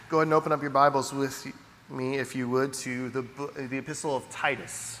go ahead and open up your Bibles with me, if you would, to the Epistle of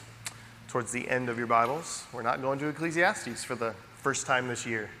Titus, towards the end of your Bibles. We're not going to Ecclesiastes for the first time this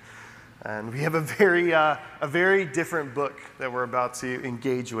year. And we have a very different book that we're about to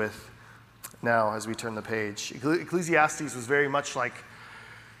engage with now as we turn the page. Ecclesiastes was very much like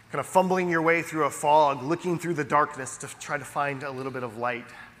kind of fumbling your way through a fog, looking through the darkness to try to find a little bit of light.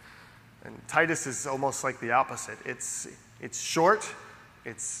 And Titus is almost like the opposite. It's short,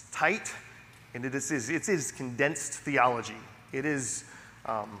 it's tight, and it is condensed theology. It is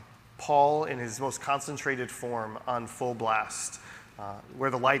Paul in his most concentrated form on full blast, where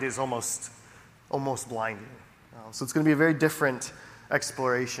the light is almost blinding. So it's going to be a very different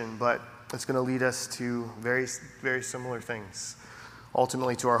exploration, but it's going to lead us to very, very similar things,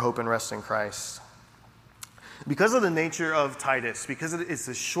 ultimately to our hope and rest in Christ. Because of the nature of Titus, because it's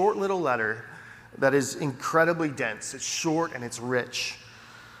a short little letter that is incredibly dense, it's short and it's rich,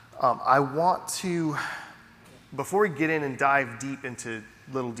 I want to, before we get in and dive deep into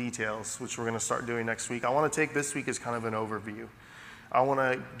little details, which we're going to start doing next week, I want to take this week as kind of an overview. I want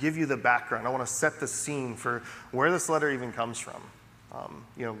to give you the background. I want to set the scene for where this letter even comes from.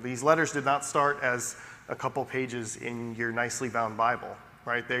 These letters did not start as a couple pages in your nicely bound Bible.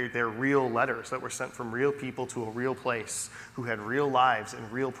 Right? They're real letters that were sent from real people to a real place who had real lives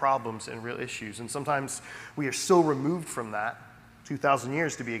and real problems and real issues. And sometimes we are so removed from that, 2,000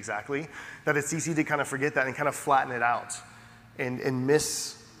 years to be exactly, that it's easy to kind of forget that and kind of flatten it out and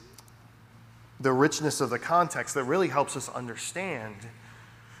miss the richness of the context that really helps us understand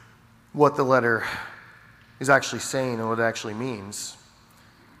what the letter is actually saying and what it actually means.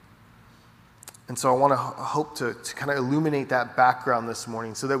 And so I want to hope to kind of illuminate that background this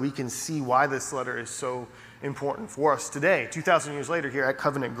morning so that we can see why this letter is so important for us today, 2,000 years later here at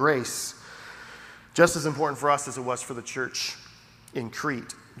Covenant Grace, just as important for us as it was for the church in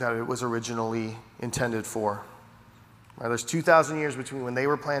Crete that it was originally intended for. Right, there's 2,000 years between when they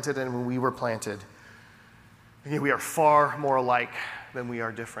were planted and when we were planted. And yet we are far more alike than we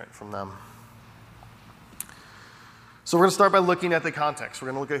are different from them. So we're going to start by looking at the context.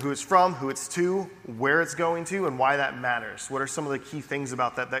 We're going to look at who it's from, who it's to, where it's going to, and why that matters. What are some of the key things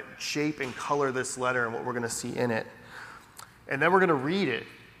about that shape and color this letter and what we're going to see in it. And then we're going to read it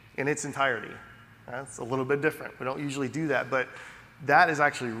in its entirety. That's a little bit different. We don't usually do that, but that is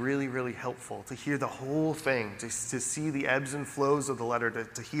actually really, really helpful to hear the whole thing, to see the ebbs and flows of the letter,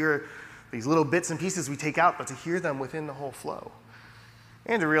 to hear these little bits and pieces we take out, but to hear them within the whole flow.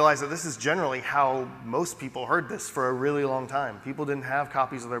 And to realize that this is generally how most people heard this for a really long time. People didn't have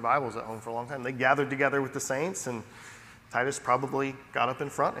copies of their Bibles at home for a long time. They gathered together with the saints, and Titus probably got up in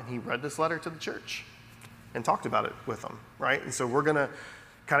front and he read this letter to the church and talked about it with them, right? And so we're going to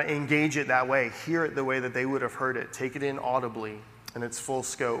kind of engage it that way, hear it the way that they would have heard it, take it in audibly in its full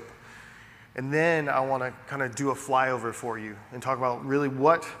scope. And then I want to kind of do a flyover for you and talk about really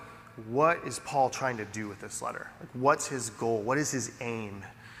what is Paul trying to do with this letter? Like, what's his goal? What is his aim?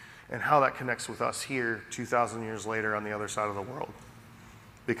 And how that connects with us here 2,000 years later on the other side of the world.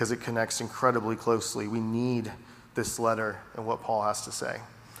 Because it connects incredibly closely. We need this letter and what Paul has to say.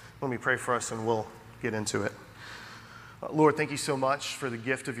 Let me pray for us and we'll get into it. Lord, thank you so much for the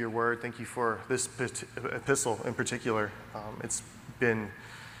gift of your word. Thank you for this epistle in particular. It's been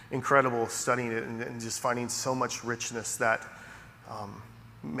incredible studying it and just finding so much richness that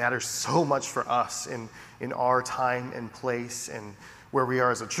matters so much for us in our time and place and where we are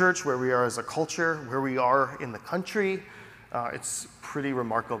as a church, where we are as a culture, where we are in the country. It's pretty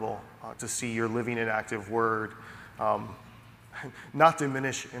remarkable to see your living and active word not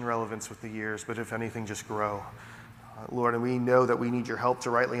diminish in relevance with the years, but if anything, just grow. Lord, and we know that we need your help to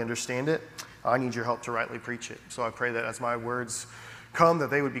rightly understand it. I need your help to rightly preach it. So I pray that as my words come,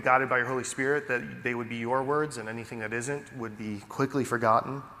 that they would be guided by your Holy Spirit, that they would be your words, and anything that isn't would be quickly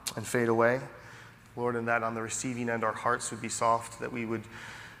forgotten and fade away. Lord, and that on the receiving end, our hearts would be soft, that we would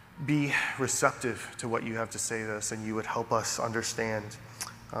be receptive to what you have to say to us, and you would help us understand,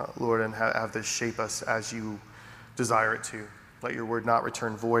 Lord, and have this shape us as you desire it to. Let your word not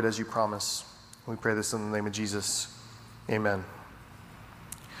return void as you promise. We pray this in the name of Jesus. Amen.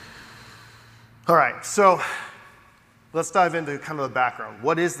 All right, so let's dive into kind of the background.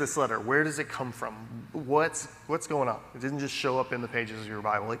 What is this letter? Where does it come from? What's going on? It didn't just show up in the pages of your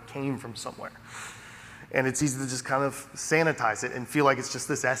Bible. It came from somewhere. And it's easy to just kind of sanitize it and feel like it's just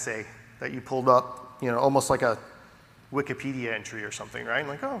this essay that you pulled up, almost like a Wikipedia entry or something, right? And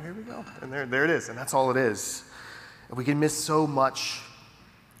like, oh, here we go. And there it is. And that's all it is. And we can miss so much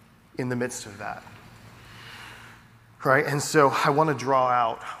in the midst of that. Right? And so I want to draw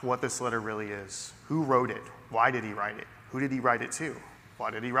out what this letter really is. Who wrote it? Why did he write it? Who did he write it to? Why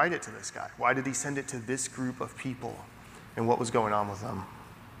did he write it to this guy? Why did he send it to this group of people? And what was going on with them?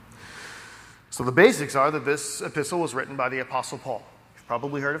 So the basics are that this epistle was written by the Apostle Paul. You've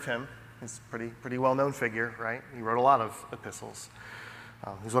probably heard of him. He's a pretty well-known figure, right? He wrote a lot of epistles.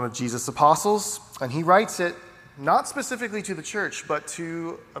 He's one of Jesus' apostles, and he writes it not specifically to the church, but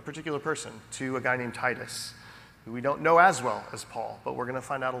to a particular person, to a guy named Titus, who we don't know as well as Paul, but we're going to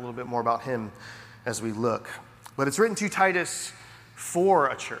find out a little bit more about him as we look. But it's written to Titus for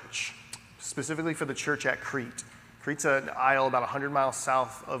a church, specifically for the church at Crete. Crete's an isle about 100 miles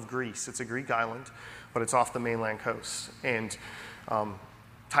south of Greece. It's a Greek island, but it's off the mainland coast. And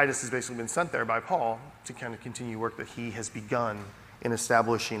Titus has basically been sent there by Paul to kind of continue work that he has begun in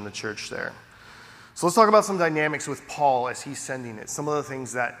establishing the church there. So let's talk about some dynamics with Paul as he's sending it, some of the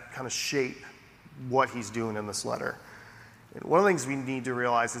things that kind of shape what he's doing in this letter. And one of the things we need to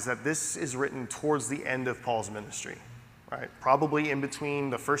realize is that this is written towards the end of Paul's ministry, right? Probably in between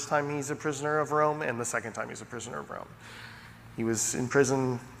the first time he's a prisoner of Rome and the second time he's a prisoner of Rome. He was in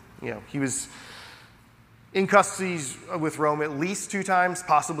prison, he was in custody with Rome at least 2 times,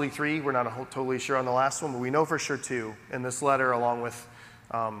 possibly 3. We're not totally sure on the last one, but we know for sure 2. And this letter, along with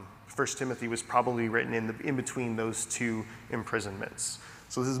 1 Timothy, was probably written in between those 2 imprisonments.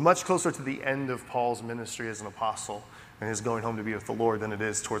 So this is much closer to the end of Paul's ministry as an apostle and his going home to be with the Lord than it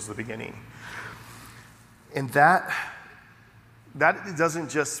is towards the beginning. And that doesn't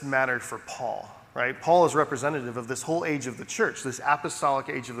just matter for Paul, right? Paul is representative of this whole age of the church, this apostolic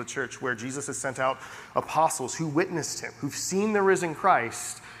age of the church where Jesus has sent out apostles who witnessed him, who've seen the risen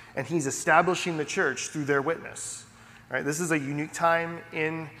Christ, and he's establishing the church through their witness. Right? This is a unique time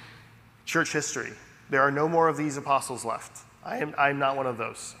in church history. There are no more of these apostles left. I'm not one of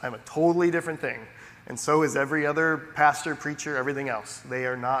those. I'm a totally different thing. And so is every other pastor, preacher, everything else. They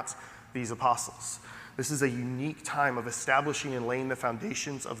are not these apostles. This is a unique time of establishing and laying the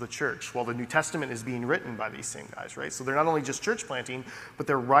foundations of the church while the New Testament is being written by these same guys, right? So they're not only just church planting, but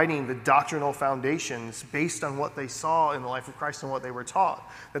they're writing the doctrinal foundations based on what they saw in the life of Christ and what they were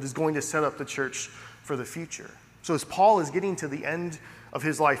taught that is going to set up the church for the future. So as Paul is getting to the end of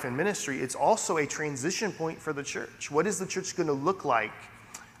his life and ministry, it's also a transition point for the church. What is the church going to look like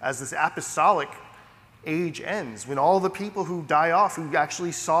as this apostolic age ends, when all the people who die off, who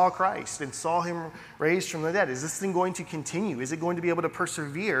actually saw Christ and saw him raised from the dead, is this thing going to continue? Is it going to be able to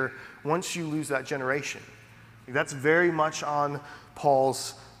persevere once you lose that generation? That's very much on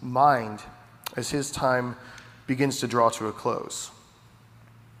Paul's mind as his time begins to draw to a close.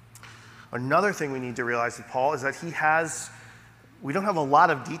 Another thing we need to realize with Paul is that we don't have a lot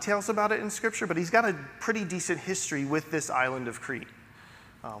of details about it in Scripture, but he's got a pretty decent history with this island of Crete.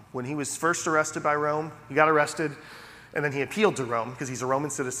 When he was first arrested by Rome, he got arrested, and then he appealed to Rome because he's a Roman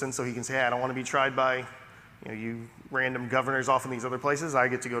citizen, so he can say, hey, I don't want to be tried by you random governors off in these other places. I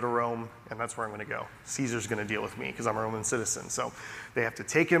get to go to Rome, and that's where I'm going to go. Caesar's going to deal with me because I'm a Roman citizen. So they have to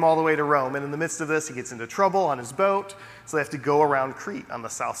take him all the way to Rome, and in the midst of this, he gets into trouble on his boat, so they have to go around Crete on the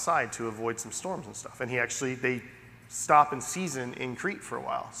south side to avoid some storms and stuff. And they stop and season in Crete for a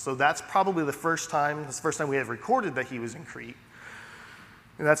while. So that's probably the first time we have recorded that he was in Crete.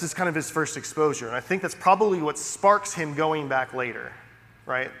 And that's just kind of his first exposure. And I think that's probably what sparks him going back later,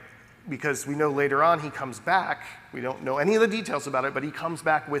 right? Because we know later on he comes back. We don't know any of the details about it, but he comes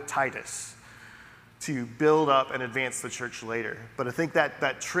back with Titus to build up and advance the church later. But I think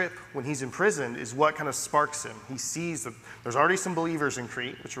that trip when he's imprisoned is what kind of sparks him. He sees that there's already some believers in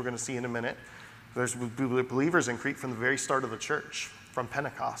Crete, which we're going to see in a minute. There's believers in Crete from the very start of the church, from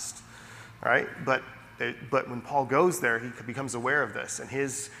Pentecost, right? But when Paul goes there, he becomes aware of this, and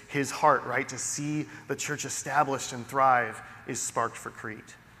his heart, right, to see the church established and thrive is sparked for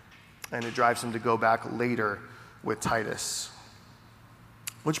Crete. And it drives him to go back later with Titus.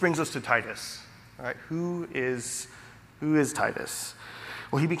 Which brings us to Titus. All right, who is Titus?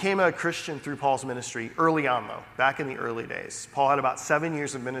 Well, he became a Christian through Paul's ministry early on, though, back in the early days. Paul had about 7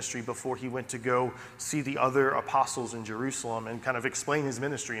 years of ministry before he went to go see the other apostles in Jerusalem and kind of explain his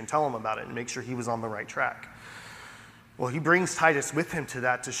ministry and tell them about it and make sure he was on the right track. Well, he brings Titus with him to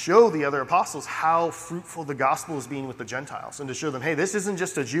that to show the other apostles how fruitful the gospel is being with the Gentiles and to show them, hey, this isn't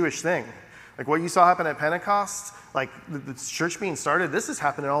just a Jewish thing. Like what you saw happen at Pentecost, like the church being started, this is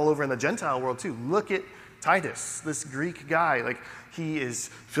happening all over in the Gentile world too. Look at Titus, this Greek guy. Like, he is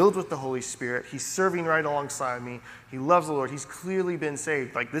filled with the Holy Spirit. He's serving right alongside me. He loves the Lord. He's clearly been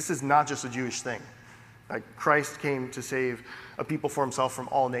saved. Like, this is not just a Jewish thing. Like, Christ came to save a people for himself from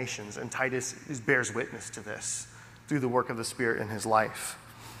all nations, and Titus bears witness to this through the work of the Spirit in his life.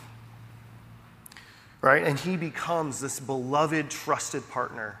 Right? And he becomes this beloved, trusted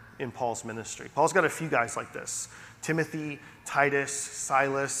partner in Paul's ministry. Paul's got a few guys like this Timothy, Titus,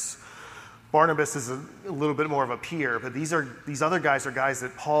 Silas. Barnabas is a little bit more of a peer, but these other guys are guys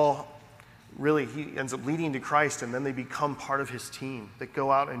that Paul really, he ends up leading to Christ, and then they become part of his team that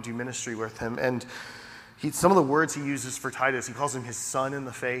go out and do ministry with him. And some of the words he uses for Titus, he calls him his son in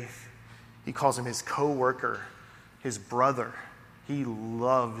the faith. He calls him his co-worker, his brother. He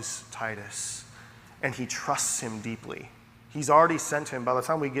loves Titus, and he trusts him deeply. He's already sent him. By the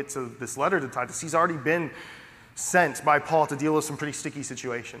time we get to this letter to Titus, he's already been sent by Paul to deal with some pretty sticky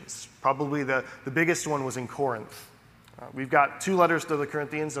situations. Probably the biggest one was in Corinth. We've got 2 letters to the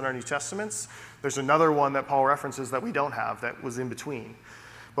Corinthians in our New Testaments. There's another one that Paul references that we don't have that was in between.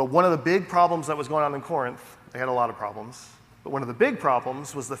 But one of the big problems that was going on in Corinth, they had a lot of problems, but one of the big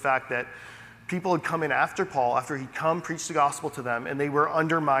problems was the fact that people had come in after Paul, after he'd come preach the gospel to them, and they were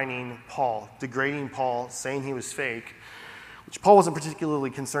undermining Paul, degrading Paul, saying he was fake, which Paul wasn't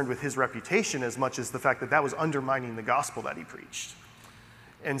particularly concerned with his reputation as much as the fact that that was undermining the gospel that he preached.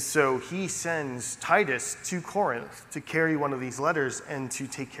 And so he sends Titus to Corinth to carry one of these letters and to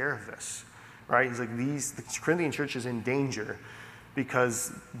take care of this, right? He's like, the Corinthian church is in danger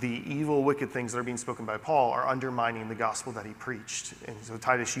because the evil, wicked things that are being spoken by Paul are undermining the gospel that he preached. And so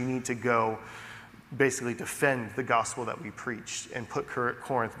Titus, you need to go basically defend the gospel that we preached and put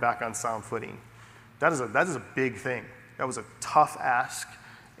Corinth back on sound footing. That is a big thing. That was a tough ask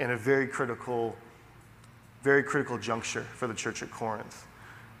and a very critical juncture for the church at Corinth.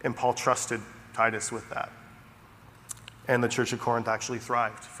 And Paul trusted Titus with that. And the church at Corinth actually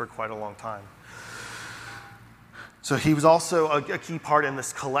thrived for quite a long time. So he was also a key part in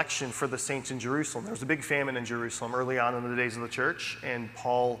this collection for the saints in Jerusalem. There was a big famine in Jerusalem early on in the days of the church, and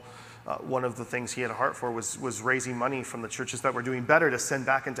Paul, one of the things he had a heart for was raising money from the churches that were doing better to send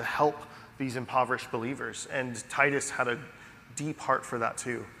back and to help these impoverished believers. And Titus had a deep heart for that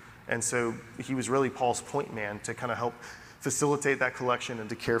too. And so he was really Paul's point man to kind of help facilitate that collection and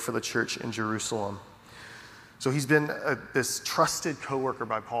to care for the church in Jerusalem. So he's been this trusted co-worker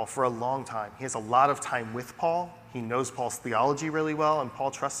by Paul for a long time. He has a lot of time with Paul. He knows Paul's theology really well, and Paul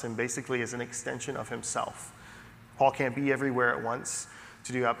trusts him basically as an extension of himself. Paul can't be everywhere at once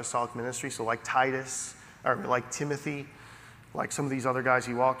to do apostolic ministry, so like Titus, or like Timothy, like some of these other guys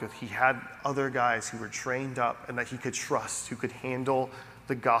he walked with, he had other guys who were trained up and that he could trust, who could handle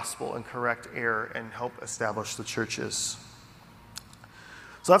the gospel and correct error and help establish the churches.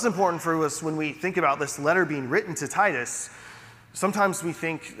 So that's important for us when we think about this letter being written to Titus. Sometimes we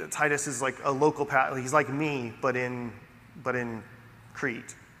think that Titus is like a local he's like me, but in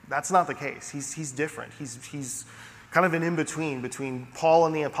Crete. That's not the case. He's different. He's kind of an in-between Paul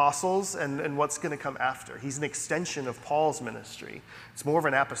and the apostles and what's going to come after. He's an extension of Paul's ministry. It's more of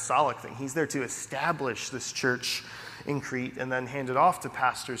an apostolic thing. He's there to establish this church in Crete and then hand it off to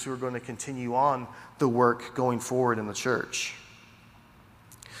pastors who are going to continue on the work going forward in the church.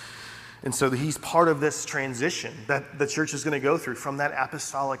 And so he's part of this transition that the church is going to go through from that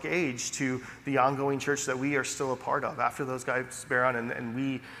apostolic age to the ongoing church that we are still a part of after those guys bear on and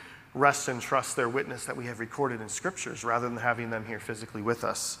we rest and trust their witness that we have recorded in scriptures rather than having them here physically with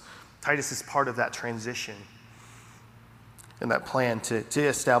us. Titus is part of that transition and that plan to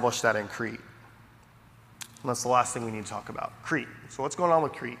establish that in Crete. And that's the last thing we need to talk about, Crete. So what's going on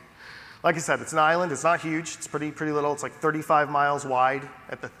with Crete? Like I said, it's an island. It's not huge. It's pretty little. It's like 35 miles wide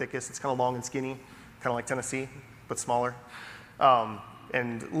at the thickest. It's kind of long and skinny, kind of like Tennessee, but smaller.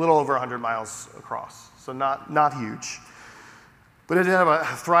 And a little over 100 miles across. So not huge. But it had a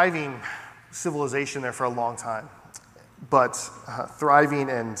thriving civilization there for a long time. But thriving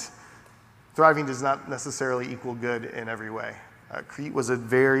does not necessarily equal good in every way. Crete was a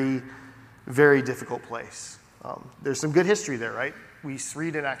very, very difficult place. There's some good history there, right? We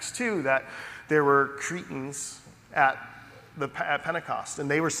read in Acts 2 that there were Cretans at Pentecost, and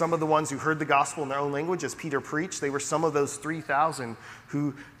they were some of the ones who heard the gospel in their own language as Peter preached. They were some of those 3,000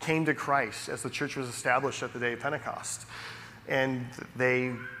 who came to Christ as the church was established at the day of Pentecost. And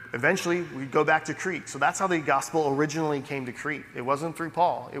they eventually would go back to Crete. So that's how the gospel originally came to Crete. It wasn't through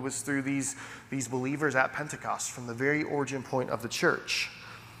Paul. It was through these believers at Pentecost from the very origin point of the church.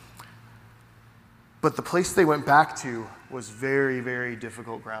 But the place they went back to was very, very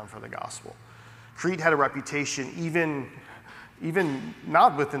difficult ground for the gospel. Crete had a reputation, even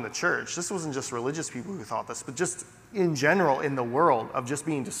not within the church. This wasn't just religious people who thought this, but just in general in the world of just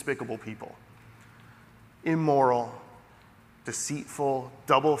being despicable people. Immoral, deceitful,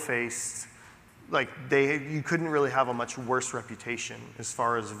 double-faced. You couldn't really have a much worse reputation as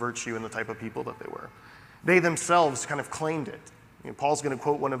far as virtue and the type of people that they were. They themselves kind of claimed it. Paul's going to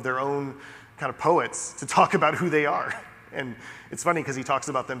quote one of their own kind of poets to talk about who they are. And it's funny because he talks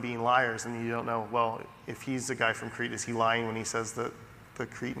about them being liars, and you don't know, well, if he's a guy from Crete, is he lying when he says that the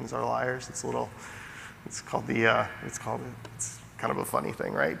Cretans are liars? It's kind of a funny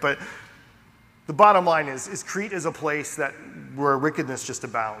thing, right? But the bottom line is Crete is a place where wickedness just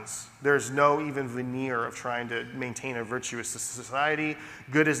abounds. There's no even veneer of trying to maintain a virtuous society.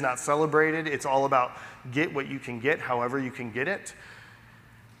 Good is not celebrated. It's all about get what you can get, however you can get it.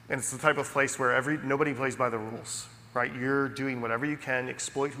 And it's the type of place where nobody plays by the rules, right? You're doing whatever you can,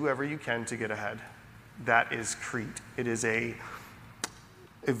 exploit whoever you can to get ahead. That is Crete. It is a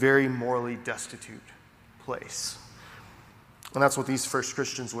very morally destitute place. And that's what these first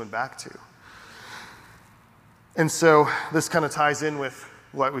Christians went back to. And so this kind of ties in with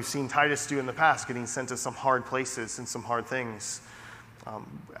what we've seen Titus do in the past, getting sent to some hard places and some hard things.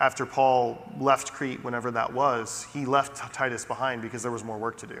 After Paul left Crete, whenever that was, he left Titus behind because there was more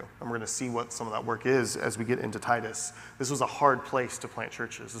work to do. And we're going to see what some of that work is as we get into Titus. This was a hard place to plant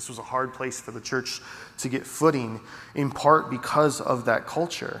churches. This was a hard place for the church to get footing, in part because of that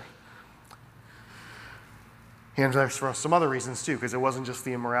culture. And there's some other reasons too, because it wasn't just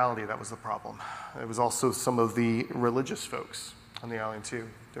the immorality that was the problem. It was also some of the religious folks on the island too.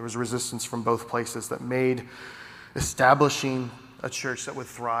 There was resistance from both places that made establishing a church that would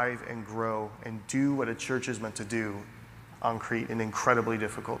thrive and grow and do what a church is meant to do on Crete an incredibly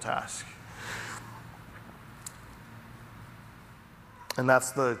difficult task. And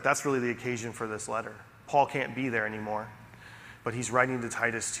that's really the occasion for this letter. Paul can't be there anymore, but he's writing to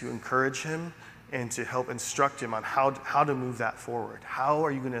Titus to encourage him and to help instruct him on how to move that forward. How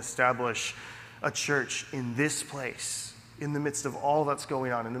are you going to establish a church in this place, in the midst of all that's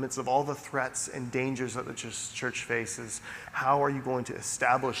going on, in the midst of all the threats and dangers that the church faces? How are you going to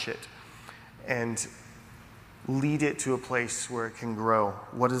establish it and lead it to a place where it can grow?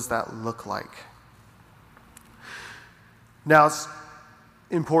 What does that look like? Now, it's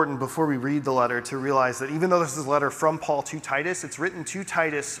important before we read the letter to realize that even though this is a letter from Paul to Titus, it's written to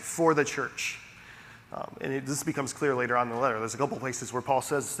Titus for the church. This becomes clear later on in the letter. There's a couple places where Paul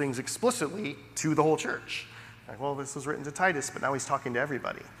says things explicitly to the whole church. Like, well, this was written to Titus, but now he's talking to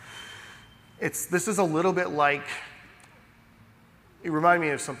everybody. This is a little bit like, it reminded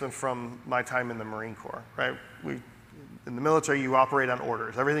me of something from my time in the Marine Corps, right? In the military, you operate on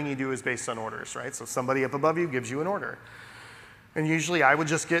orders. Everything you do is based on orders, right? So somebody up above you gives you an order. And usually I would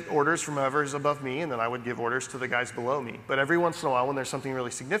just get orders from whoever's above me, and then I would give orders to the guys below me. But every once in a while, when there's something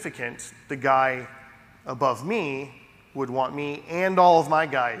really significant, the guy above me would want me and all of my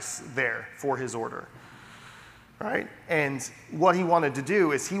guys there for his order, right? And what he wanted to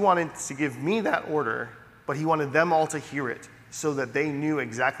do is he wanted to give me that order, but he wanted them all to hear it so that they knew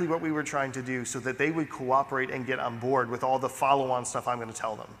exactly what we were trying to do, so that they would cooperate and get on board with all the follow-on stuff I'm going to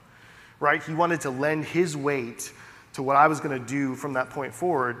tell them, right? He wanted to lend his weight to what I was going to do from that point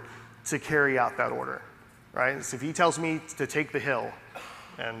forward to carry out that order, right? So if he tells me to take the hill,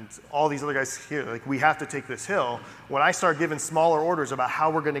 and all these other guys here, like, we have to take this hill. When I start giving smaller orders about how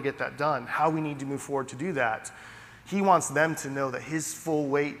we're going to get that done, how we need to move forward to do that, he wants them to know that his full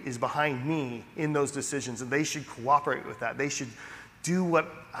weight is behind me in those decisions, and they should cooperate with that. They should do what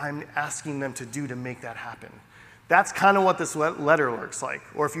I'm asking them to do to make that happen. That's kind of what this letter looks like.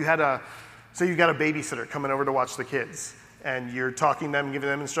 Or if you had say you've got a babysitter coming over to watch the kids, and you're talking to them, giving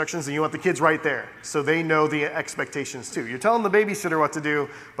them instructions, and you want the kids right there so they know the expectations too. You're telling the babysitter what to do,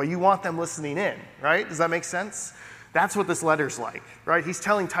 but you want them listening in, right? Does that make sense? That's what this letter's like, right? He's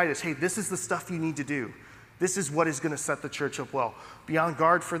telling Titus, hey, this is the stuff you need to do. This is what is going to set the church up well. Be on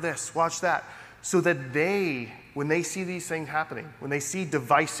guard for this, watch that. So that they, when they see these things happening, when they see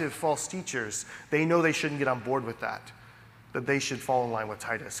divisive false teachers, they know they shouldn't get on board with that they should fall in line with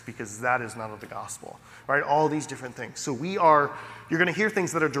Titus, because that is not of the gospel, right? All these different things. So you're going to hear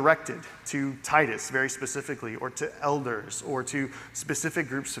things that are directed to Titus very specifically, or to elders, or to specific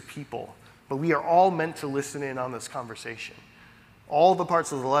groups of people. But we are all meant to listen in on this conversation. All the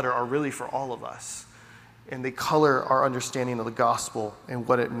parts of the letter are really for all of us, and they color our understanding of the gospel and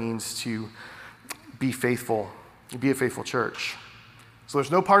what it means to be faithful, to be a faithful church. So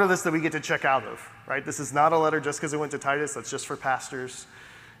there's no part of this that we get to check out of, right? This is not a letter just because it went to Titus. That's just for pastors.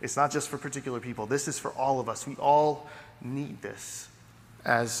 It's not just for particular people. This is for all of us. We all need this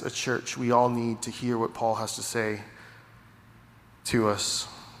as a church. We all need to hear what Paul has to say to us.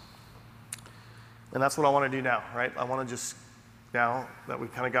 And that's what I want to do now, right? I want to just, now that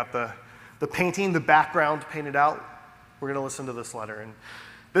we've kind of got the painting, the background painted out, we're going to listen to this letter. And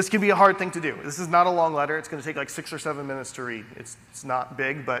this can be a hard thing to do. This is not a long letter. It's going to take like 6 or 7 minutes to read. It's not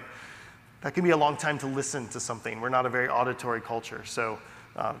big, but that can be a long time to listen to something. We're not a very auditory culture. So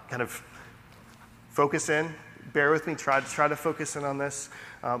kind of focus in. bear with me, try to focus in on this,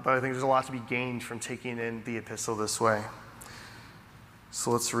 but I think there's a lot to be gained from taking in the epistle this way.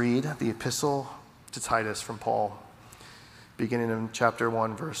 So let's read the epistle to Titus from Paul, beginning in chapter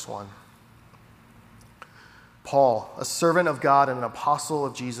 1, verse 1. Paul, a servant of God and an apostle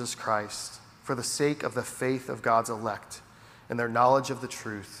of Jesus Christ, for the sake of the faith of God's elect and their knowledge of the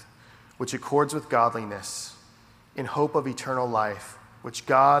truth, which accords with godliness, in hope of eternal life, which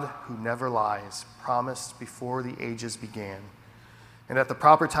God, who never lies, promised before the ages began, and at the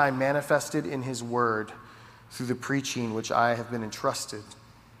proper time manifested in his word through the preaching which I have been entrusted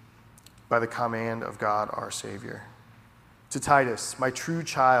by the command of God our Savior. To Titus, my true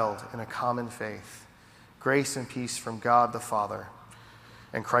child in a common faith, grace and peace from God the Father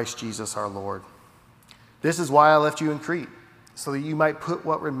and Christ Jesus our Lord. This is why I left you in Crete, so that you might put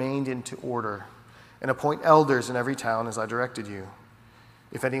what remained into order and appoint elders in every town as I directed you.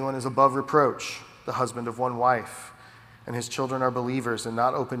 If anyone is above reproach, the husband of one wife, and his children are believers and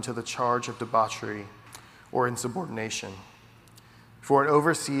not open to the charge of debauchery or insubordination. For an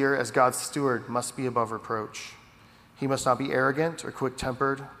overseer as God's steward must be above reproach. He must not be arrogant or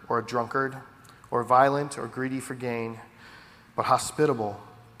quick-tempered or a drunkard or violent or greedy for gain, but hospitable,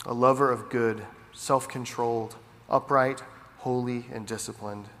 a lover of good, self-controlled, upright, holy, and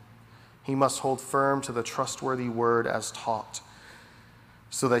disciplined. He must hold firm to the trustworthy word as taught,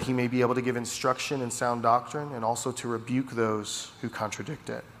 so that he may be able to give instruction in sound doctrine and also to rebuke those who contradict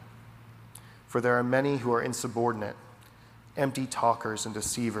it. For there are many who are insubordinate, empty talkers and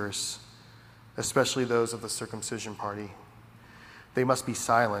deceivers, especially those of the circumcision party. They must be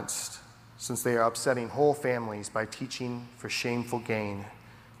silenced, since they are upsetting whole families by teaching for shameful gain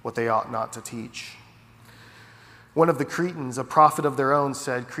what they ought not to teach. One of the Cretans, a prophet of their own,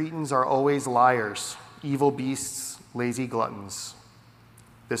 said, "Cretans are always liars, evil beasts, lazy gluttons."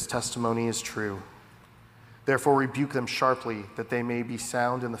 This testimony is true. Therefore rebuke them sharply, that they may be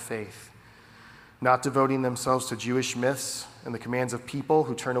sound in the faith, not devoting themselves to Jewish myths and the commands of people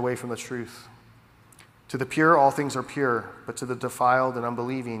who turn away from the truth. To the pure all things are pure, but to the defiled and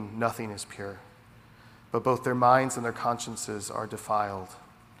unbelieving nothing is pure. But both their minds and their consciences are defiled.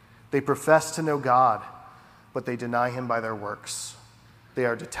 They profess to know God, but they deny him by their works. They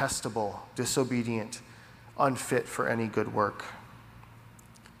are detestable, disobedient, unfit for any good work.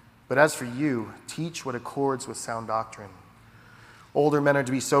 But as for you, teach what accords with sound doctrine. Older men are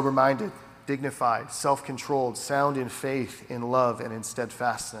to be sober-minded, dignified, self-controlled, sound in faith, in love, and in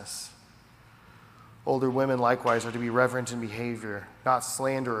steadfastness. Older women likewise are to be reverent in behavior, not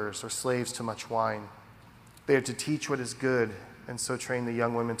slanderers or slaves to much wine. They are to teach what is good, and so train the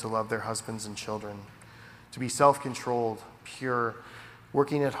young women to love their husbands and children, to be self-controlled, pure,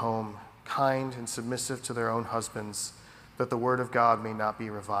 working at home, kind and submissive to their own husbands, that the word of God may not be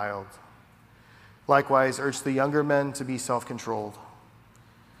reviled. Likewise, urge the younger men to be self-controlled.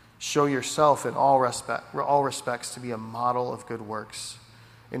 Show yourself in all respects to be a model of good works,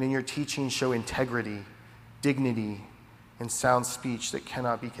 and in your teaching show integrity, dignity, and sound speech that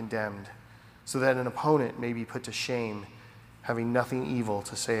cannot be condemned, so that an opponent may be put to shame, having nothing evil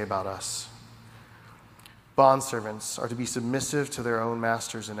to say about us. Bondservants are to be submissive to their own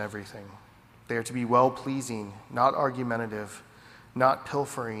masters in everything. They are to be well-pleasing, not argumentative, not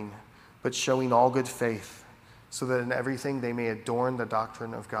pilfering, but showing all good faith, so that in everything they may adorn the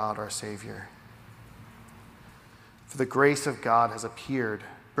doctrine of God our Savior. For the grace of God has appeared,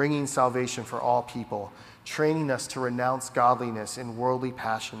 bringing salvation for all people, training us to renounce godliness in worldly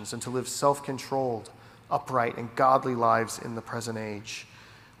passions and to live self-controlled, upright, and godly lives in the present age,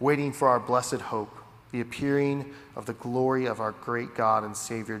 waiting for our blessed hope, the appearing of the glory of our great God and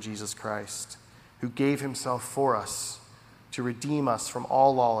Savior Jesus Christ, who gave himself for us to redeem us from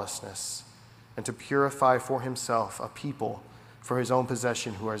all lawlessness and to purify for himself a people for his own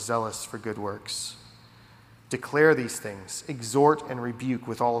possession who are zealous for good works. Declare these things, exhort and rebuke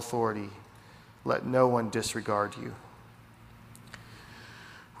with all authority. Let no one disregard you.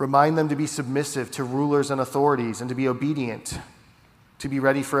 Remind them to be submissive to rulers and authorities and to be obedient, to be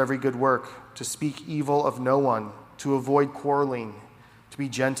ready for every good work, to speak evil of no one, to avoid quarreling, to be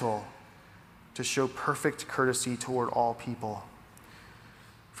gentle, to show perfect courtesy toward all people.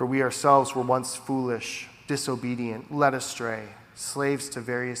 For we ourselves were once foolish, disobedient, led astray, slaves to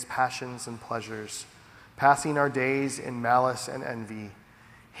various passions and pleasures, passing our days in malice and envy,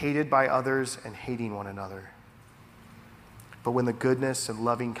 hated by others and hating one another. But when the goodness and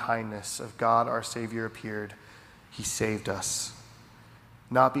loving kindness of God our Savior appeared, he saved us,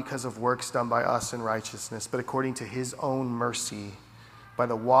 not because of works done by us in righteousness, but according to his own mercy, by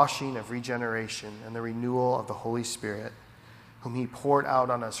the washing of regeneration and the renewal of the Holy Spirit, whom he poured out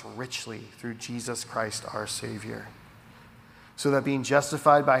on us richly through Jesus Christ our Savior, so that being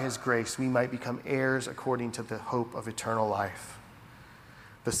justified by his grace, we might become heirs according to the hope of eternal life.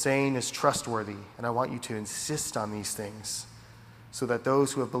 The saying is trustworthy, and I want you to insist on these things, so that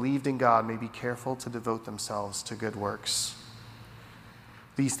those who have believed in God may be careful to devote themselves to good works.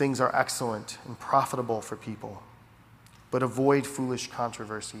 These things are excellent and profitable for people, but avoid foolish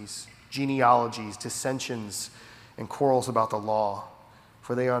controversies, genealogies, dissensions, and quarrels about the law,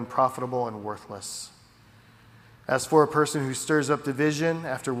 for they are unprofitable and worthless. As for a person who stirs up division,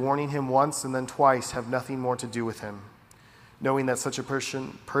 after warning him once and then twice, have nothing more to do with him, knowing that such a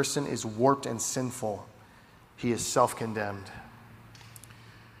person is warped and sinful. He is self-condemned.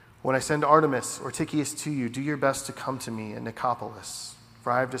 When I send Artemas or Tychicus to you, do your best to come to me in Nicopolis,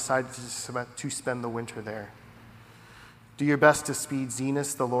 for I have decided to spend the winter there. Do your best to speed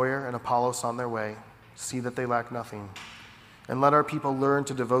Zenas the lawyer and Apollos on their way. See that they lack nothing. And let our people learn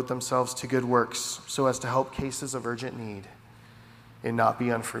to devote themselves to good works, so as to help cases of urgent need and not be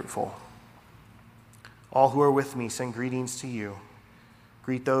unfruitful. All who are with me send greetings to you.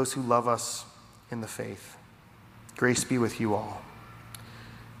 Greet those who love us in the faith. Grace be with you all.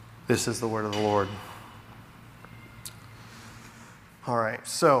 This is the word of the Lord. All right,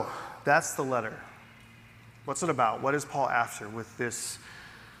 so that's the letter. What's it about? What is Paul after with this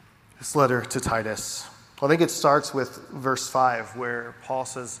letter to Titus? Well, I think it starts with verse 5, where Paul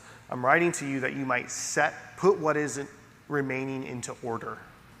says, I'm writing to you that you might put what is remaining into order.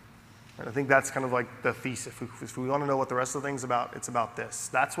 And I think that's kind of like the thesis. If we want to know what the rest of the thing's about, it's about this.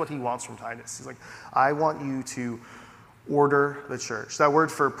 That's what he wants from Titus. He's like, I want you to order the church. That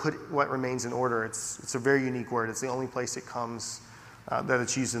word for put what remains in order, it's a very unique word. It's the only place it comes that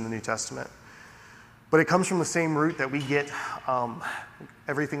it's used in the New Testament. But it comes from the same root that we get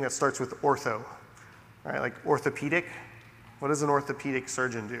everything that starts with ortho, right? Like orthopedic. What does an orthopedic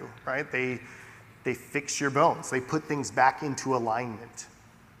surgeon do, right? They fix your bones. They put things back into alignment.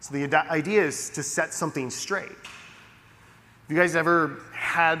 So the idea is to set something straight. Have you guys ever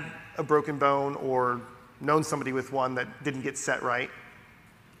had a broken bone or known somebody with one that didn't get set right?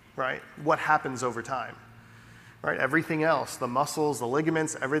 What happens over time? Right? Everything else, the muscles, the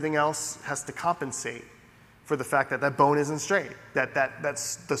ligaments, everything else has to compensate for the fact that that bone isn't straight,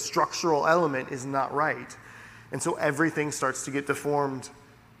 that's the structural element is not right. And so everything starts to get deformed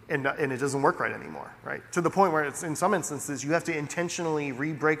and it doesn't work right anymore, right? To the point where it's, in some instances, you have to intentionally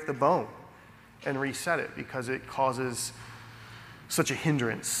re-break the bone and reset it because it causes such a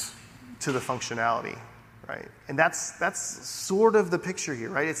hindrance to the functionality, right? And that's sort of the picture here,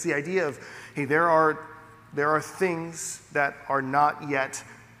 right? It's the idea of, hey, there are things that are not yet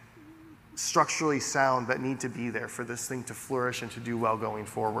structurally sound that need to be there for this thing to flourish and to do well going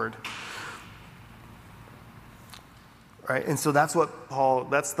forward. Right? And so that's what Paul,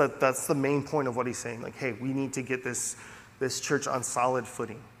 that's the main point of what he's saying. Like, hey, we need to get this church on solid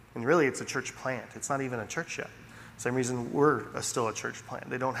footing. And really, it's a church plant. It's not even a church yet. Same reason we're still a church plant.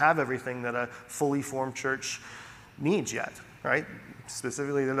 They don't have everything that a fully formed church needs yet, right?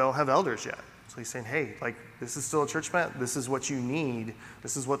 Specifically, they don't have elders yet. So he's saying, hey, like, this is still a church plant. This is what you need.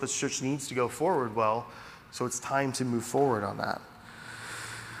 This is what the church needs to go forward well. So it's time to move forward on that.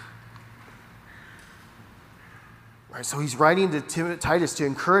 Right, so he's writing to Titus to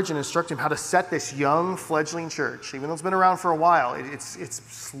encourage and instruct him how to set this young fledgling church, even though it's been around for a while, it's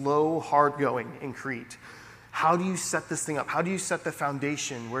slow, hard going in Crete. How do you set this thing up? How do you set the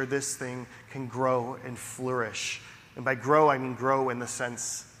foundation where this thing can grow and flourish? And by grow, I mean grow in the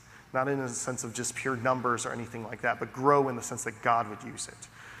sense, not in the sense of just pure numbers or anything like that, but grow in the sense that God would use it.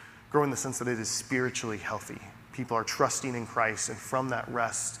 Grow in the sense that it is spiritually healthy. People are trusting in Christ, and from that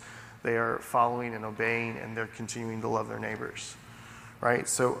rest, they are following and obeying, and they're continuing to love their neighbors, right?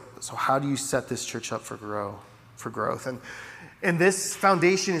 So how do you set this church up for growth? And this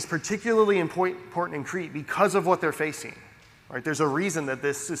foundation is particularly important in Crete because of what they're facing, right? There's a reason that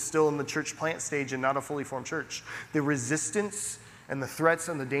this is still in the church plant stage and not a fully formed church. The resistance and the threats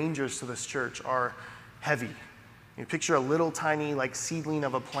and the dangers to this church are heavy. You picture a little tiny like seedling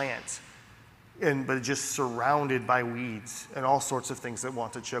of a plant, but just surrounded by weeds and all sorts of things that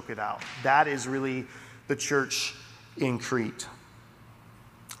want to choke it out. That is really the church in Crete.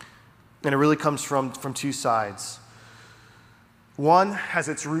 And it really comes from two sides. One has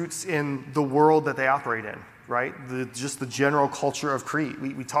its roots in the world that they operate in, right? Just the general culture of Crete.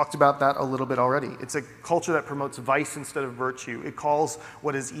 We talked about that a little bit already. It's a culture that promotes vice instead of virtue. It calls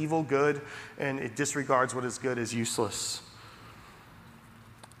what is evil good, and it disregards what is good as useless.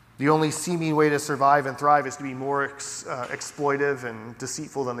 The only seeming way to survive and thrive is to be more exploitive and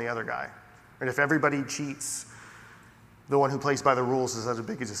deceitful than the other guy. And if everybody cheats, the one who plays by the rules is at a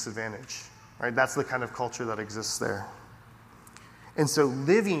big disadvantage, right? That's the kind of culture that exists there. And so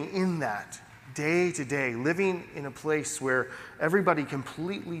living in that day to day, living in a place where everybody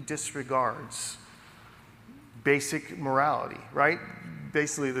completely disregards basic morality, right?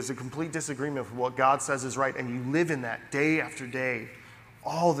 Basically, there's a complete disagreement with what God says is right, and you live in that day after day,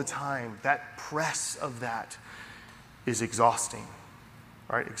 all the time. That press of that is exhausting,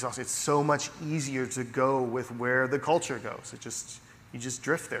 right? Exhausting. It's so much easier to go with where the culture goes. You just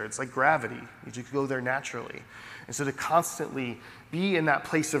drift there. It's like gravity. You just go there naturally. And so to constantly be in that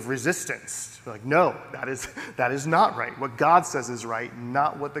place of resistance, like, no, that is not right. What God says is right,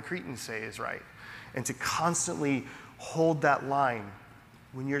 not what the Cretans say is right. And to constantly hold that line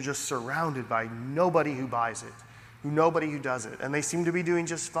when you're just surrounded by nobody who buys it, nobody who does it, and they seem to be doing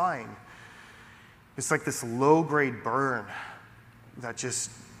just fine. It's like this low-grade burn that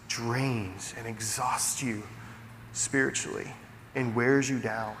just drains and exhausts you spiritually and wears you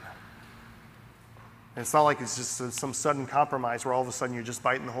down. And it's not like it's just some sudden compromise where all of a sudden you're just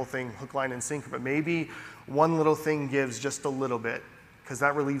biting the whole thing hook, line, and sinker, but maybe one little thing gives just a little bit, because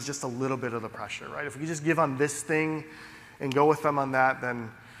that relieves just a little bit of the pressure, right? If we just give on this thing and go with them on that, then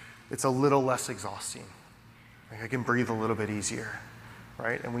it's a little less exhausting. Like I can breathe a little bit easier,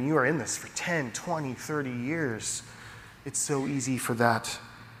 right? And when you are in this for 10, 20, 30 years, it's so easy for that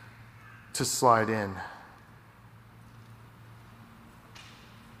to slide in.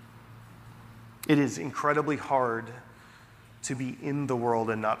 It is incredibly hard to be in the world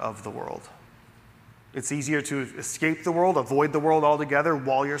and not of the world. It's easier to escape the world, avoid the world altogether,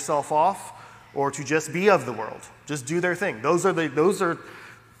 wall yourself off, or to just be of the world. Just do their thing.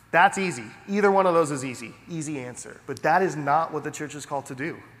 That's easy. Either one of those is easy. Easy answer. But that is not what the church is called to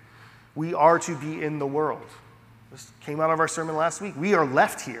do. We are to be in the world. This came out of our sermon last week. We are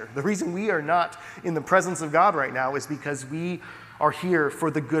left here. The reason we are not in the presence of God right now is because we are here for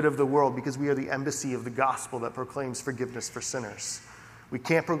the good of the world, because we are the embassy of the gospel that proclaims forgiveness for sinners. We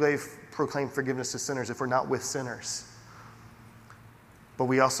can't proclaim forgiveness to sinners if we're not with sinners. But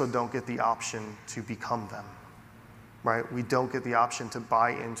we also don't get the option to become them, right? We don't get the option to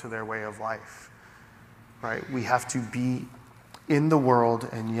buy into their way of life, right? We have to be in the world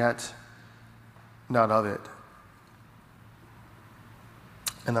and yet not of it.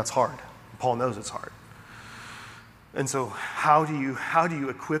 And that's hard. Paul knows it's hard. And so how do you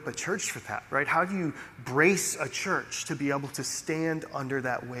equip a church for that, right? How do you brace a church to be able to stand under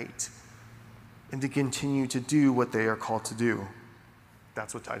that weight and to continue to do what they are called to do?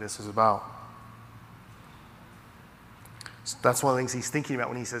 That's what Titus is about. So that's one of the things he's thinking about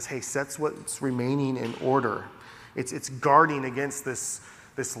when he says, hey, set what's remaining in order. It's guarding against this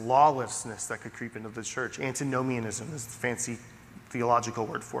lawlessness that could creep into the church. Antinomianism is the fancy theological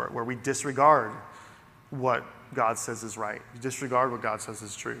word for it, where we disregard what God says is right. You disregard what God says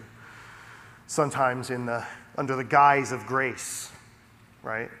is true. Sometimes under the guise of grace,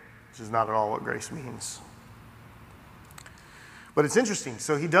 right? Which is not at all what grace means. But it's interesting.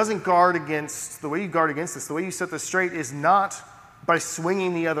 So he doesn't guard against, the way you guard against this, the way you set this straight is not by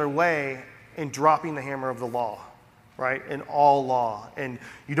swinging the other way and dropping the hammer of the law, right? And all law. And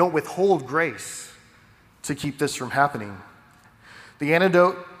you don't withhold grace to keep this from happening. The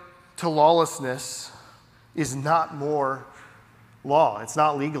antidote to lawlessness is not more law. It's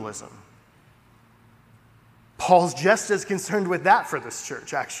not legalism. Paul's just as concerned with that for this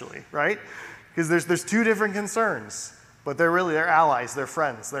church, actually, right? Because there's two different concerns, but they're allies, they're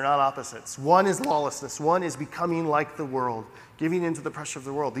friends, they're not opposites. One is lawlessness. One is becoming like the world, giving into the pressure of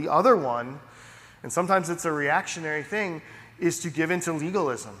the world. The other one, and sometimes it's a reactionary thing, is to give into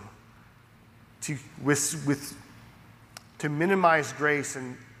legalism, to minimize grace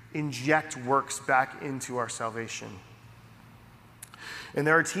and inject works back into our salvation. And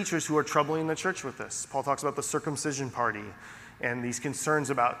there are teachers who are troubling the church with this. Paul talks about the circumcision party and these concerns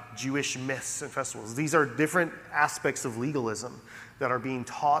about Jewish myths and festivals. These are different aspects of legalism that are being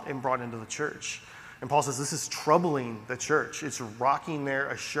taught and brought into the church. And Paul says this is troubling the church. It's rocking their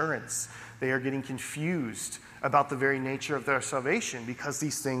assurance. They are getting confused about the very nature of their salvation because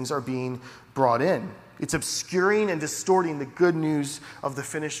these things are being brought in. It's obscuring and distorting the good news of the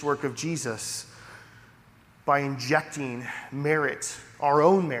finished work of Jesus by injecting merit, our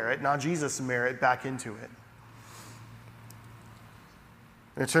own merit, not Jesus' merit, back into it.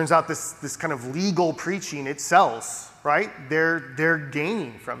 And it turns out this kind of legal preaching, it sells, right? They're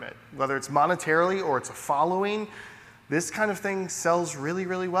gaining from it, whether it's monetarily or it's a following. This kind of thing sells really,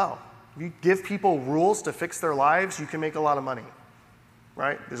 really well. If you give people rules to fix their lives, you can make a lot of money.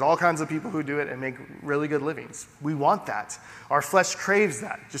 right? There's all kinds of people who do it and make really good livings. We want that. Our flesh craves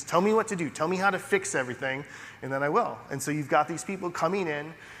that. Just tell me what to do. Tell me how to fix everything, and then I will. And so you've got these people coming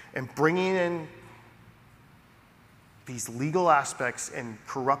in and bringing in these legal aspects and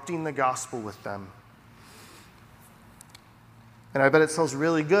corrupting the gospel with them. And I bet it sells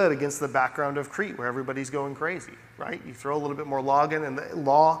really good against the background of Crete, where everybody's going crazy, right? You throw a little bit more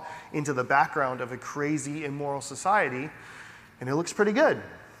law into the background of a crazy, immoral society, and it looks pretty good.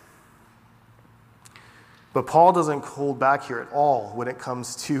 But Paul doesn't hold back here at all when it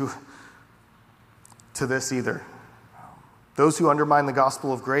comes to this either. Those who undermine the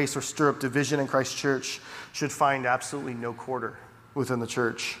gospel of grace or stir up division in Christ's church should find absolutely no quarter within the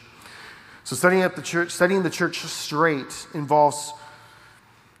church. So setting the church straight involves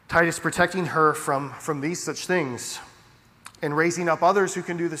Titus protecting her from these such things and raising up others who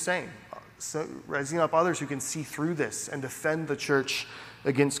can do the same. So raising up others who can see through this and defend the church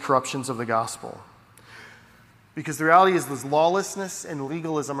against corruptions of the gospel. Because the reality is this lawlessness and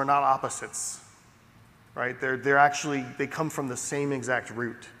legalism are not opposites, right? They come from the same exact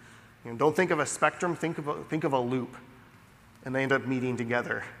root. Don't think of a spectrum, think of a loop. And they end up meeting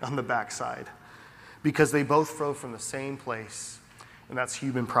together on the backside because they both flow from the same place, and that's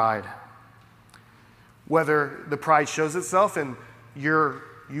human pride. Whether the pride shows itself and you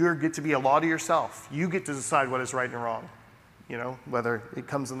get to be a law to yourself, you get to decide what is right and wrong. Whether it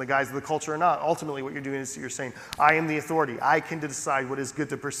comes in the guise of the culture or not, ultimately what you're doing is you're saying, I am the authority. I can decide what is good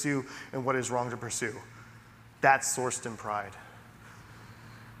to pursue and what is wrong to pursue. That's sourced in pride.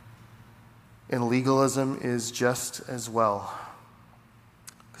 And legalism is just as well.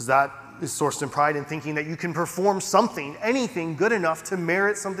 Because that is sourced in pride in thinking that you can perform something, anything good enough to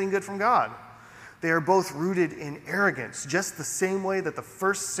merit something good from God. They are both rooted in arrogance, just the same way that the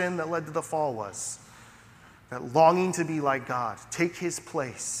first sin that led to the fall was. That longing to be like God, take his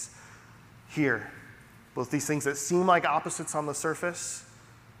place here. Both these things that seem like opposites on the surface,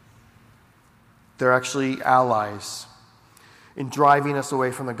 they're actually allies in driving us away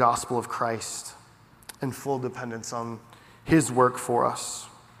from the gospel of Christ and full dependence on his work for us.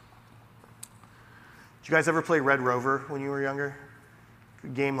 Did you guys ever play Red Rover when you were younger? A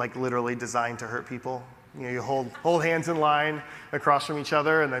game literally designed to hurt people. You hold hands in line across from each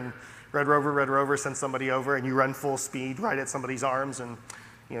other, and then Red Rover sends somebody over, and you run full speed right at somebody's arms and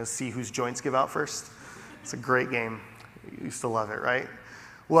see whose joints give out first. It's a great game. You used to love it, right?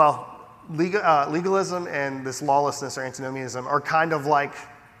 Well, legalism and this lawlessness or antinomianism are kind of like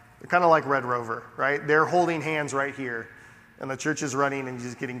Red Rover, right? They're holding hands right here, and the church is running and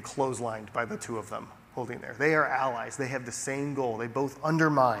just getting clotheslined by the two of them holding there. They are allies. They have the same goal. They both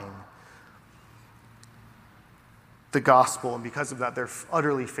undermine the gospel, and because of that, they're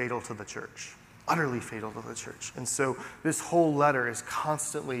utterly fatal to the church. Utterly fatal to the church. And so this whole letter is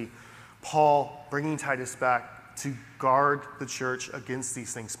constantly Paul bringing Titus back to guard the church against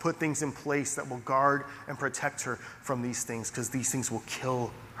these things. Put things in place that will guard and protect her from these things, because these things will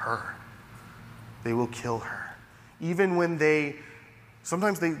kill her. They will kill her. Even when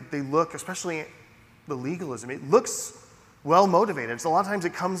sometimes they look, especially the legalism, it looks well motivated. So a lot of times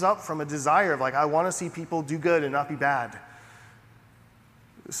it comes up from a desire of I want to see people do good and not be bad.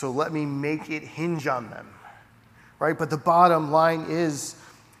 So let me make it hinge on them, right? But the bottom line is,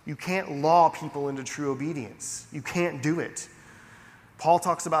 you can't law people into true obedience. You can't do it. Paul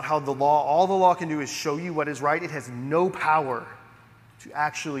talks about how all the law can do is show you what is right. It has no power to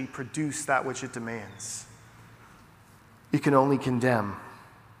actually produce that which it demands. It can only condemn.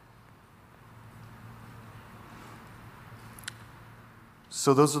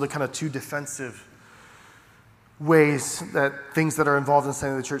 So those are the kind of two defensive ways things that are involved in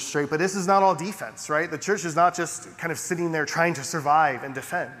setting the church straight. But this is not all defense, right? The church is not just kind of sitting there trying to survive and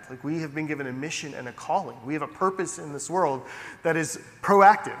defend. We have been given a mission and a calling. We have a purpose in this world that is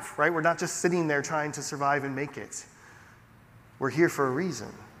proactive, right? We're not just sitting there trying to survive and make it. We're here for a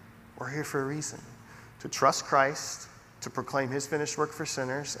reason. We're here for a reason. To trust Christ, to proclaim his finished work for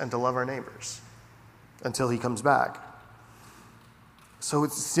sinners, and to love our neighbors until he comes back. So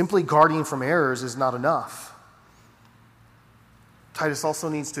it's simply guarding from errors is not enough. Titus also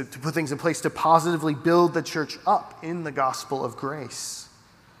needs to put things in place to positively build the church up in the gospel of grace.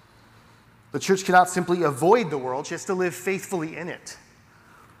 The church cannot simply avoid the world. She has to live faithfully in it.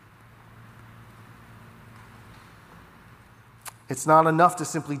 It's not enough to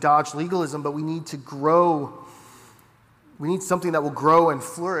simply dodge legalism, but we need to grow. We need something that will grow and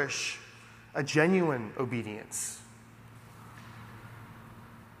flourish a genuine obedience.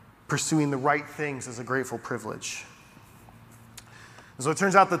 Pursuing the right things is a grateful privilege. So it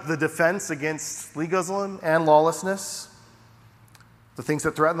turns out that the defense against legalism and lawlessness, The things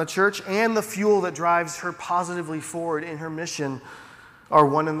that threaten the church and the fuel that drives her positively forward in her mission are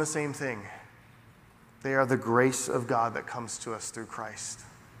one and the same thing. They are the grace of God that comes to us through Christ.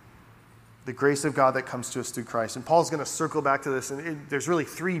 The grace of God that comes to us through Christ. And Paul's going to circle back to this. And there's really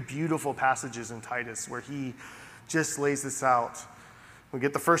 3 beautiful passages in Titus where he just lays this out. We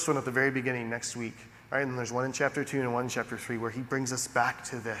get the first one at the very beginning next week. Right? And there's one in chapter 2 and one in chapter 3 where he brings us back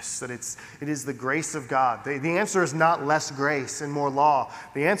to this, that it is the grace of God. The answer is not less grace and more law.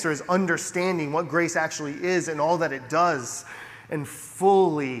 The answer is understanding what grace actually is and all that it does and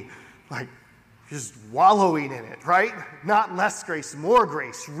fully just wallowing in it, right? Not less grace, more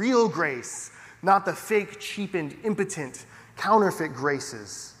grace, real grace, not the fake, cheapened, impotent, counterfeit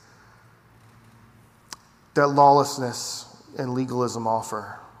graces that lawlessness and legalism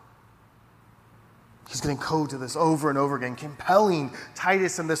offer. He's going to go to this over and over again, compelling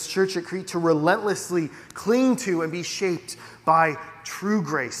Titus and this church at Crete to relentlessly cling to and be shaped by true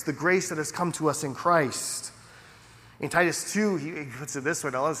grace, the grace that has come to us in Christ. In Titus 2, he puts it this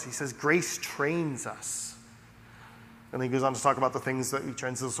way, he says, grace trains us. And then he goes on to talk about the things that he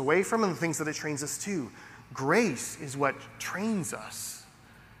trains us away from and the things that it trains us to. Grace is what trains us.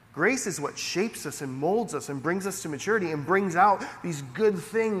 Grace is what shapes us and molds us and brings us to maturity and brings out these good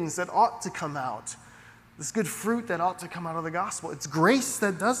things that ought to come out. This good fruit that ought to come out of the gospel. It's grace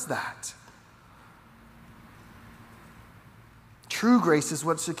that does that. True grace is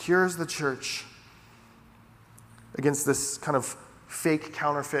what secures the church against this kind of fake,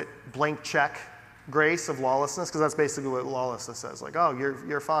 counterfeit, blank check grace of lawlessness, because that's basically what lawlessness says. Like, oh,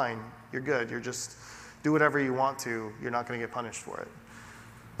 you're fine, you're good, you're just do whatever you want to, you're not going to get punished for it.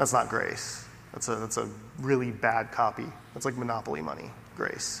 That's not grace. That's a really bad copy. That's like monopoly money,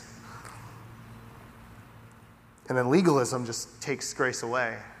 grace. And then legalism just takes grace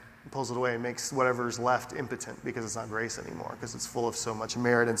away, pulls it away, and makes whatever's left impotent because it's not grace anymore, because it's full of so much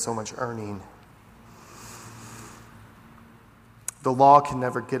merit and so much earning. The law can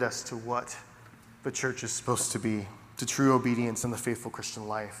never get us to what the church is supposed to be, to true obedience in the faithful Christian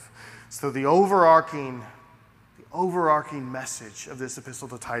life. So the overarching message of this epistle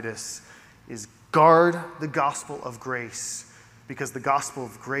to Titus is guard the gospel of grace, because the gospel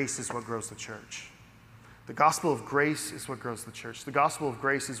of grace is what grows the church. The gospel of grace is what grows the church. The gospel of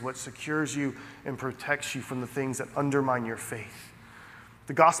grace is what secures you and protects you from the things that undermine your faith.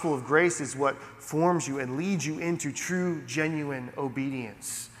 The gospel of grace is what forms you and leads you into true, genuine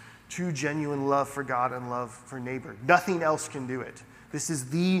obedience, true, genuine love for God and love for neighbor. Nothing else can do it. This is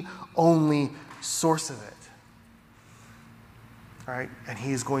the only source of it. All right? And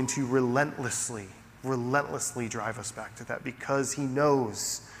he is going to relentlessly drive us back to that, because he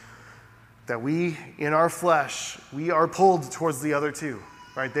knows that we, in our flesh, we are pulled towards the other two.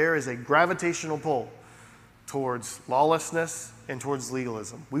 Right? There is a gravitational pull towards lawlessness and towards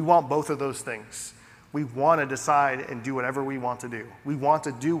legalism. We want both of those things. We want to decide and do whatever we want to do. We want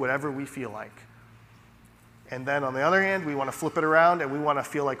to do whatever we feel like. And then on the other hand, we want to flip it around and we want to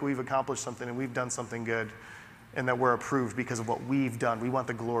feel like we've accomplished something and we've done something good and that we're approved because of what we've done. We want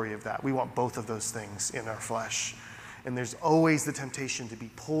the glory of that. We want both of those things in our flesh. And there's always the temptation to be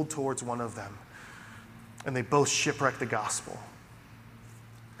pulled towards one of them. And they both shipwreck the gospel.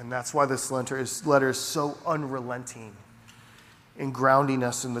 And that's why this letter is so unrelenting in grounding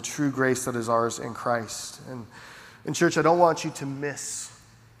us in the true grace that is ours in Christ. And in church, I don't want you to miss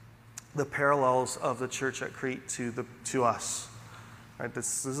the parallels of the church at Crete to us. Right?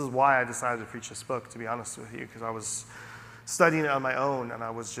 This is why I decided to preach this book, to be honest with you, because I was studying it on my own and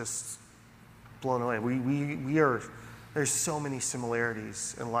I was just blown away. There's so many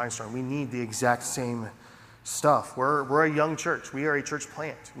similarities in Limestone. We need the exact same stuff. We're a young church. We are a church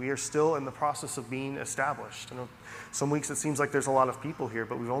plant. We are still in the process of being established. Some weeks it seems like there's a lot of people here,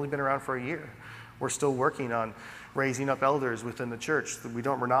 but we've only been around for a year. We're still working on raising up elders within the church.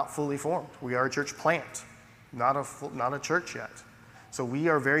 We're not fully formed. We are a church plant, not a church yet. So we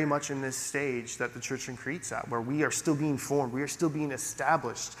are very much in this stage that the church in Crete's at, where we are still being formed. We are still being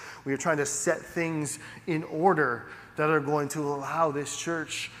established. We are trying to set things in order that are going to allow this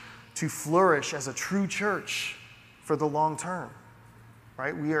church to flourish as a true church for the long term.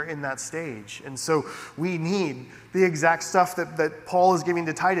 Right? We are in that stage. And so we need the exact stuff that Paul is giving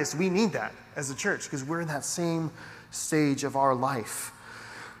to Titus. We need that as a church because we're in that same stage of our life.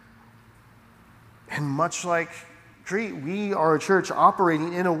 And much like Crete, we are a church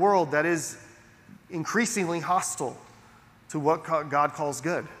operating in a world that is increasingly hostile to what God calls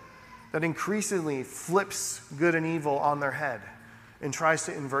good, that increasingly flips good and evil on their head and tries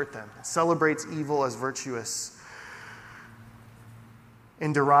to invert them, celebrates evil as virtuous,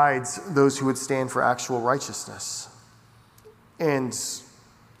 and derides those who would stand for actual righteousness. And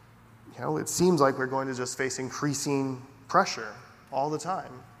it seems like we're going to just face increasing pressure all the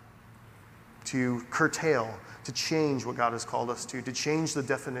time to curtail, to change what God has called us to change the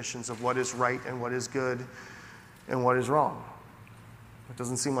definitions of what is right and what is good and what is wrong. It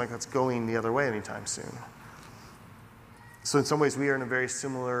doesn't seem like that's going the other way anytime soon. So in some ways, we are in a very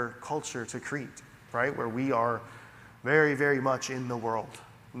similar culture to Crete, right? Where we are very, very much in the world,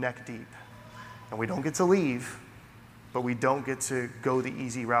 neck deep. And we don't get to leave, but we don't get to go the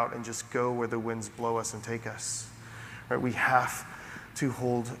easy route and just go where the winds blow us and take us. Right? We have to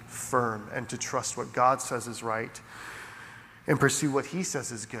hold firm and to trust what God says is right and pursue what he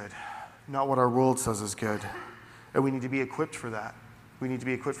says is good, not what our world says is good. And we need to be equipped for that. We need to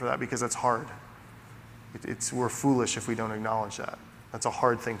be equipped for that because it's hard. We're foolish if we don't acknowledge that. That's a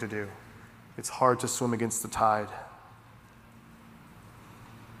hard thing to do. It's hard to swim against the tide.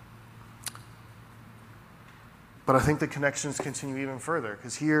 But I think the connections continue even further,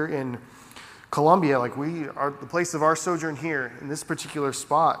 because here in Columbia, the place of our sojourn here in this particular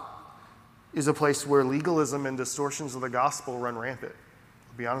spot is a place where legalism and distortions of the gospel run rampant.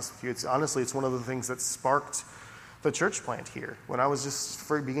 I'll be honest with you, it's one of the things that sparked the church plant here. When I was just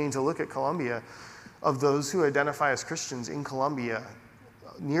beginning to look at Columbia, of those who identify as Christians in Columbia,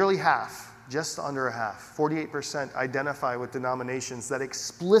 nearly half, just under a half, 48% identify with denominations that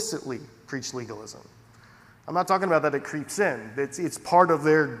explicitly preach legalism. I'm not talking about that it creeps in. It's part of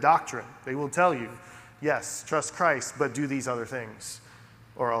their doctrine. They will tell you, yes, trust Christ, but do these other things,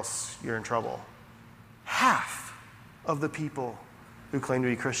 or else you're in trouble. Half of the people who claim to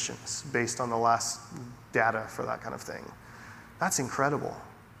be Christians, based on the last data for that kind of thing. That's incredible.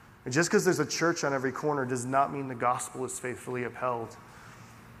 And just because there's a church on every corner does not mean the gospel is faithfully upheld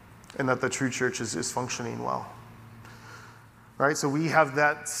and that the true church is functioning well. Right? So we have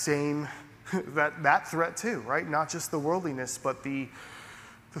that same that threat too, right? Not just the worldliness, but the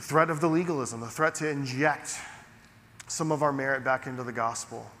threat of the legalism, the threat to inject some of our merit back into the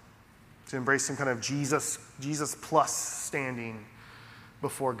gospel, to embrace some kind of Jesus plus standing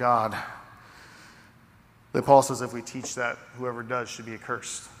before God. That Paul says if we teach that, whoever does should be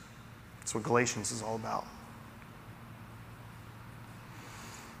accursed. That's what Galatians is all about.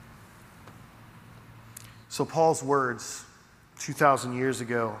 So Paul's words 2,000 years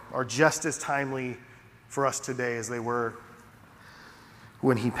ago are just as timely for us today as they were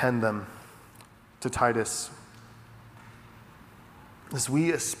when he penned them to Titus. As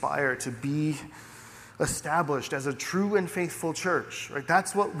we aspire to be established as a true and faithful church, right?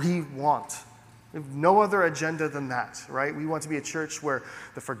 That's what we want. We have no other agenda than that, right? We want to be a church where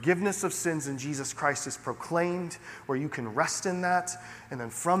the forgiveness of sins in Jesus Christ is proclaimed, where you can rest in that, and then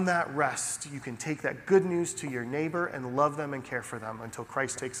from that rest, you can take that good news to your neighbor and love them and care for them until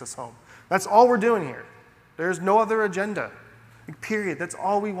Christ takes us home. That's all we're doing here. There's no other agenda, period. That's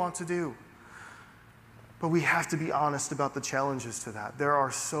all we want to do. But we have to be honest about the challenges to that. There are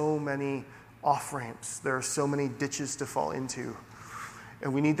so many off-ramps. There are so many ditches to fall into.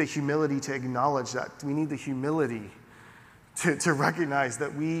 And we need the humility to acknowledge that. We need the humility to recognize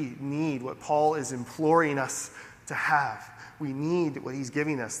that we need what Paul is imploring us to have. We need what he's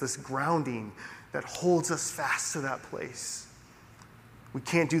giving us, this grounding that holds us fast to that place. We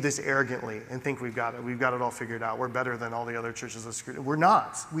can't do this arrogantly and think we've got it. We've got it all figured out. We're better than all the other churches of Scripture. We're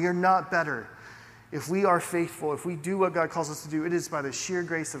not. We are not better. If we are faithful, if we do what God calls us to do, it is by the sheer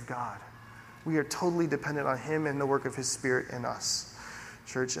grace of God. We are totally dependent on him and the work of his Spirit in us.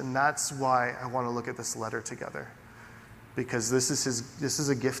 Church, and that's why I want to look at this letter together, because this is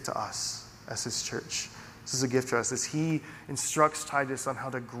a gift to us as his church. This is a gift to us as he instructs Titus on how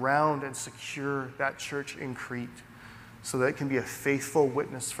to ground and secure that church in Crete so that it can be a faithful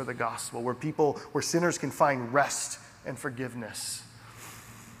witness for the gospel, where sinners can find rest and forgiveness,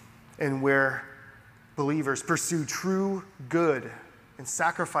 and where believers pursue true good and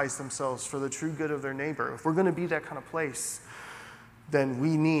sacrifice themselves for the true good of their neighbor. If we're going to be that kind of place, then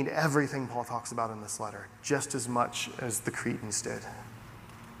we need everything Paul talks about in this letter, just as much as the Cretans did.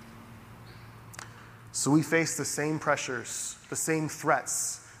 So we face the same pressures, the same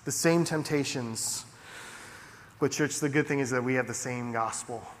threats, the same temptations. But church, the good thing is that we have the same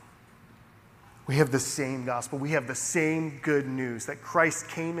gospel. We have the same gospel. We have the same good news that Christ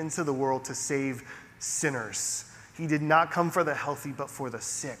came into the world to save sinners. He did not come for the healthy, but for the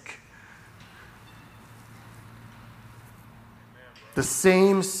sick. The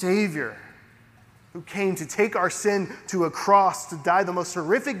same Savior who came to take our sin to a cross, to die the most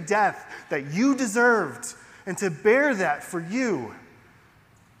horrific death that you deserved, and to bear that for you.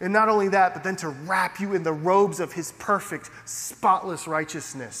 And not only that, but then to wrap you in the robes of his perfect, spotless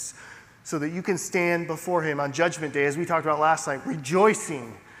righteousness, so that you can stand before him on Judgment Day, as we talked about last night,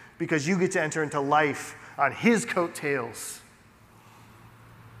 rejoicing because you get to enter into life on his coattails.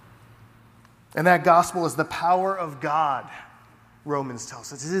 And that gospel is the power of God, Romans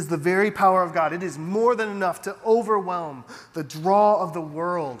tells us. It is the very power of God. It is more than enough to overwhelm the draw of the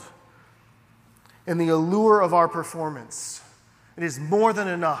world and the allure of our performance. It is more than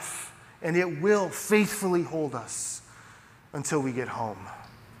enough, and it will faithfully hold us until we get home.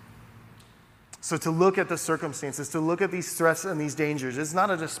 So to look at the circumstances, to look at these threats and these dangers, is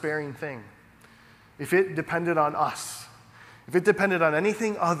not a despairing thing. If it depended on us, if it depended on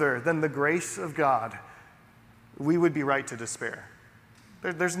anything other than the grace of God, we would be right to despair.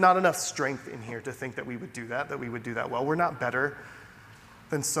 There's not enough strength in here to think that we would do that we would do that well. We're not better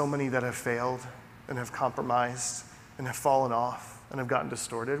than so many that have failed and have compromised and have fallen off and have gotten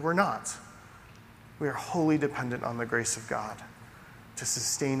distorted. We're not. We are wholly dependent on the grace of God to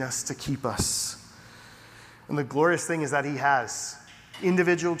sustain us, to keep us. And the glorious thing is that he has.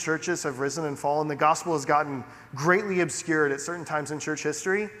 Individual churches have risen and fallen. The gospel has gotten greatly obscured at certain times in church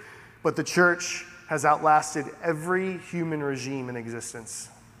history, but the church has outlasted every human regime in existence.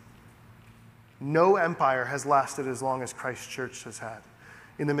 No empire has lasted as long as Christ's church has had.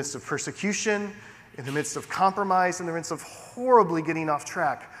 In the midst of persecution, in the midst of compromise, in the midst of horribly getting off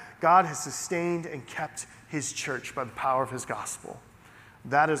track, God has sustained and kept his church by the power of his gospel.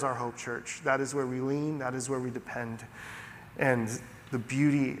 That is our hope, church. That is where we lean. That is where we depend. And the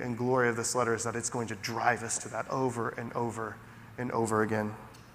beauty and glory of this letter is that it's going to drive us to that over and over and over again.